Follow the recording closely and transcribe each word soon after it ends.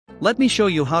Let me show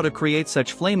you how to create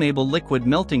such flammable liquid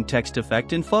melting text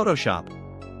effect in Photoshop.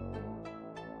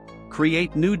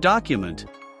 Create new document.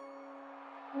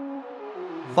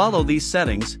 Follow these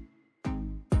settings.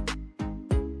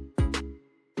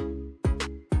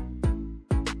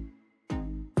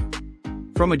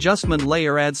 From adjustment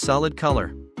layer, add solid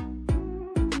color.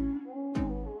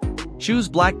 Choose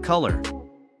black color.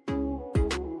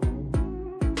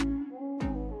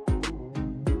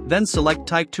 Then select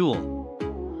Type tool.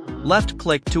 Left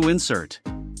click to insert.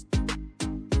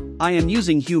 I am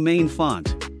using Humane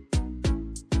font.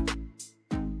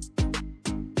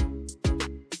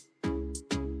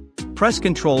 Press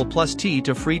Ctrl+T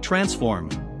to free transform.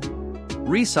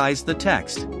 Resize the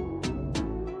text.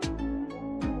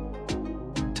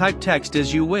 Type text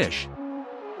as you wish.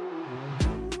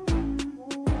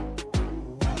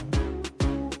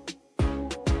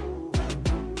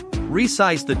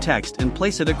 Resize the text and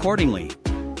place it accordingly.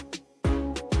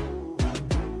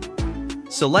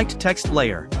 Select text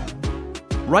layer.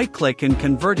 Right-click and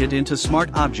convert it into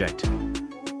Smart Object.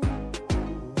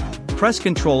 Press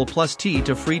Ctrl+T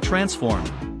to free transform.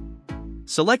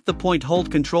 Select the point, hold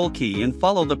Ctrl key and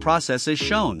follow the process as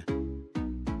shown.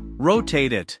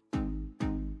 Rotate it.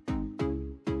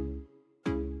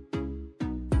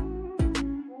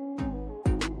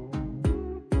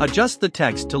 Adjust the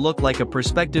text to look like a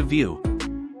perspective view.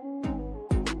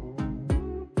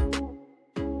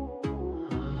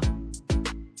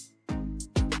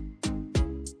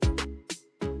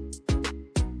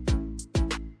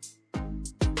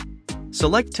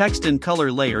 Select text and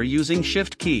color layer using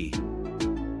Shift key.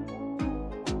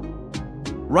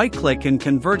 Right-click and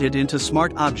convert it into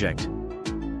Smart Object.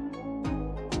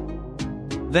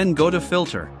 Then go to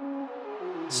Filter.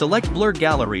 Select Blur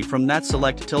Gallery. From that,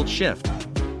 select Tilt Shift.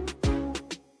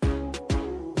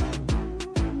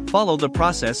 Follow the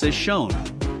process as shown.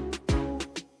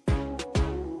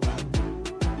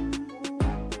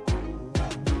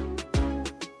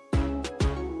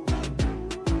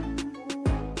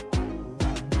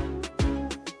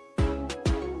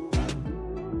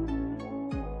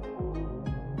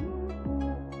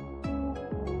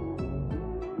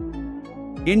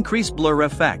 Increase blur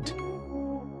effect.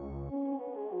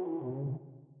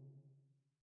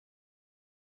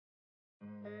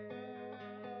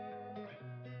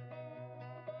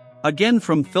 Again,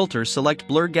 from Filter, select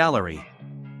Blur Gallery.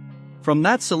 From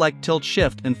that, select Tilt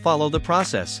Shift and follow the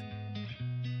process.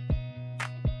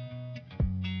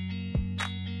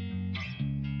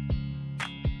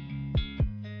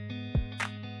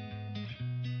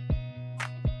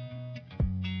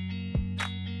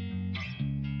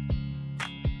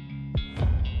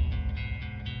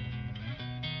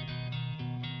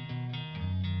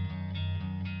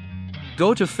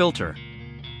 Go to Filter.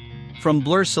 From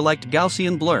Blur, select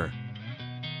Gaussian Blur.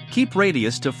 Keep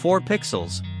radius to 4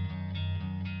 pixels.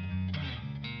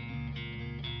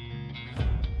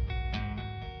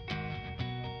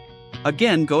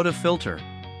 Again, go to Filter.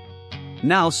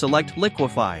 Now select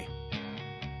Liquify.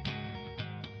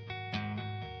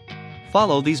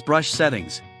 Follow these brush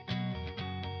settings.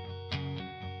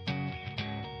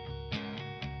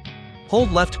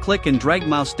 Hold left click and drag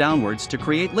mouse downwards to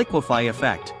create Liquify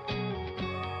effect.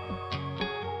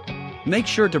 Make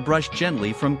sure to brush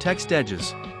gently from text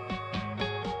edges.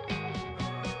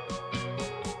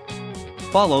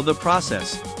 Follow the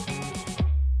process.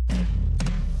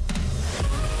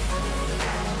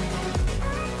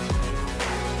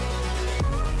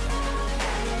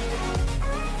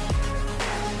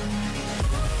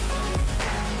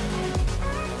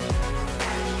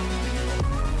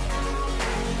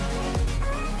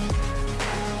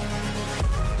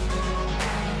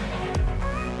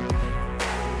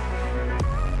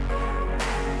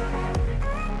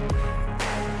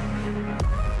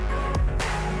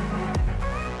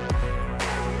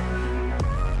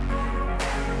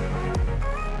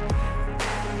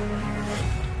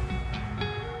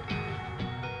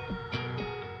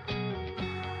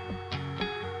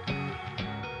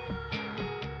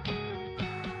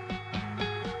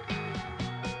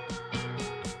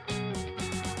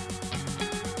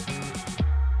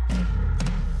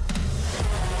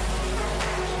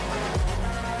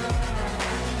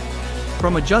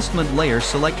 From adjustment layer,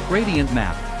 select Gradient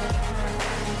Map.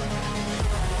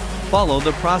 Follow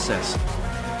the process.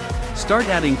 Start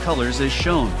adding colors as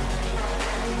shown.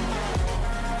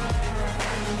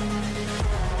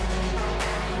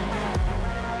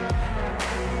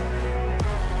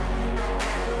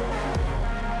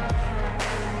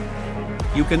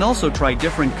 You can also try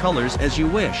different colors as you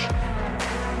wish.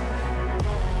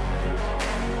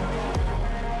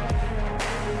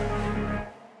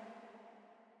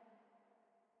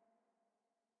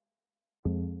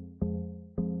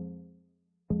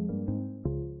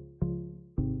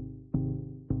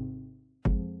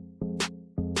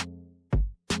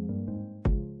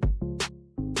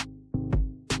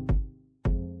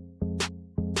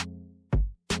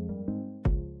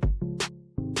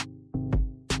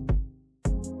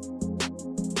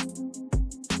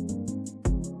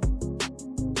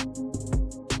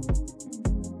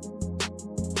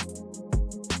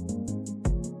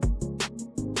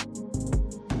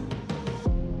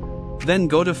 Then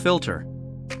go to Filter.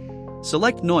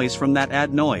 Select Noise from that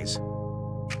Add Noise.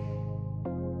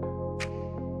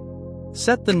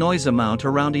 Set the noise amount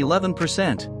around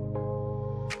 11%.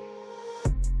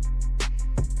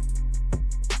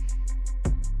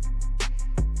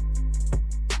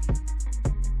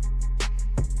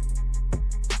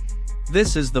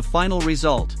 This is the final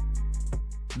result.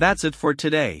 That's it for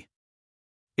today.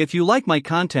 If you like my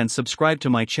content, subscribe to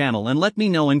my channel and let me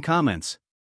know in comments.